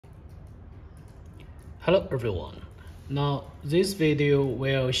Hello everyone. Now this video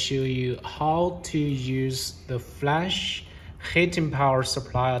will show you how to use the flash heating power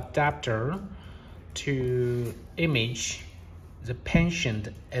supply adapter to image the patient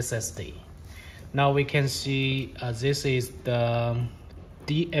SSD. Now we can see this is the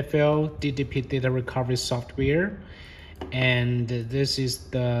DFL DDP data recovery software, and this is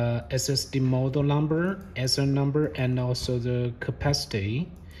the SSD model number, SN number, and also the capacity.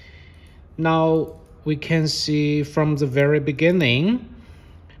 Now we can see from the very beginning,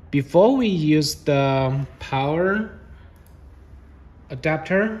 before we use the power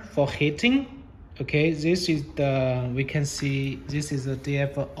adapter for heating, okay, this is the, we can see this is the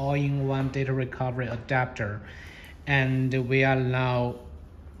DFL all-in-one data recovery adapter, and we are now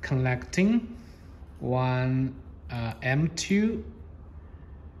connecting one M2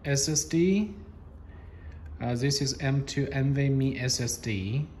 SSD. This is M2 NVMe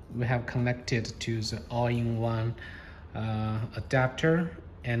SSD. We have connected to the all-in-one adapter,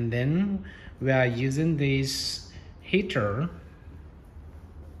 and then we are using this heater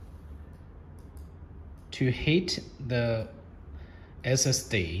to heat the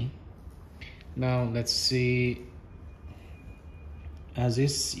SSD. Now let's see.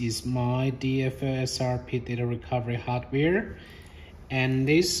 This is my DFL SRP data recovery hardware, and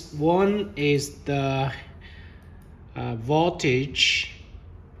this one is the voltage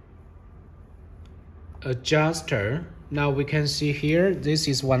adjuster. Now we can see here, this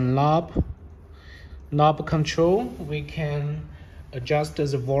is one knob control. We can adjust the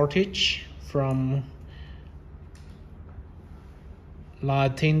voltage from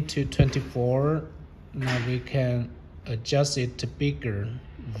 19 to 24. Now we can adjust it to bigger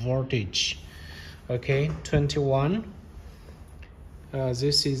voltage. Okay, 21.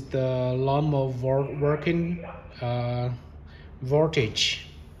 This is the normal working voltage.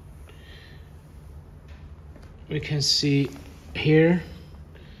 We can see here,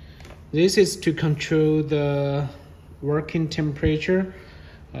 this is to control the working temperature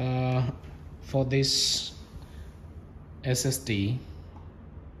for this SSD.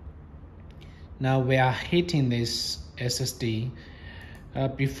 Now we are heating this SSD.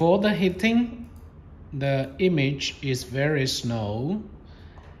 Before the heating, the image is very slow.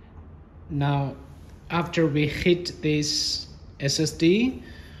 Now after we heat this SSD,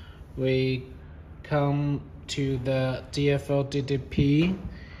 we come to the DFL DDP,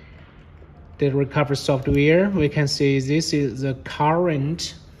 the recovery software. We can see this is the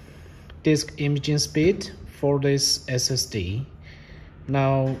current disk imaging speed for this SSD.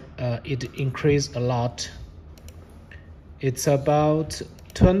 Now it increased a lot. It's about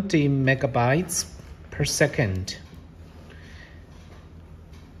 20 megabytes per second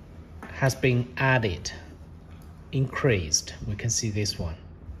has been added, increased. We can see this one.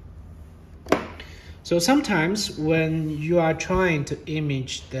 So sometimes when you are trying to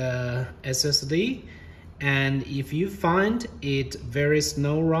image the SSD, and if you find it very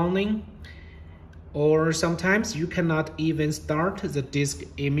slow running, or sometimes you cannot even start the disk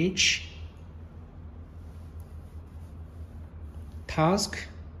image task,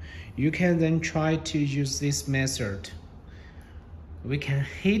 you can then try to use this method. We can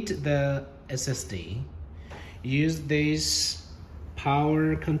heat the SSD, use this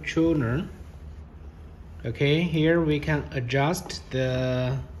power controller. Okay, here we can adjust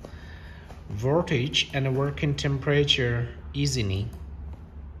the voltage and working temperature easily.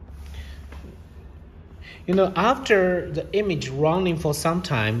 You know, after the image running for some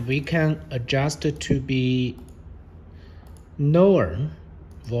time, we can adjust it to be lower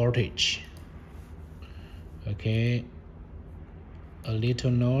voltage. Okay, a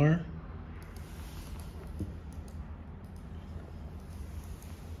little lower.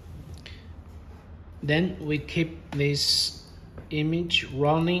 Then we keep this image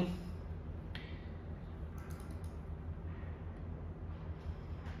running.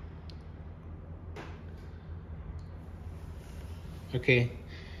 Okay,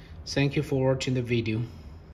 thank you for watching the video.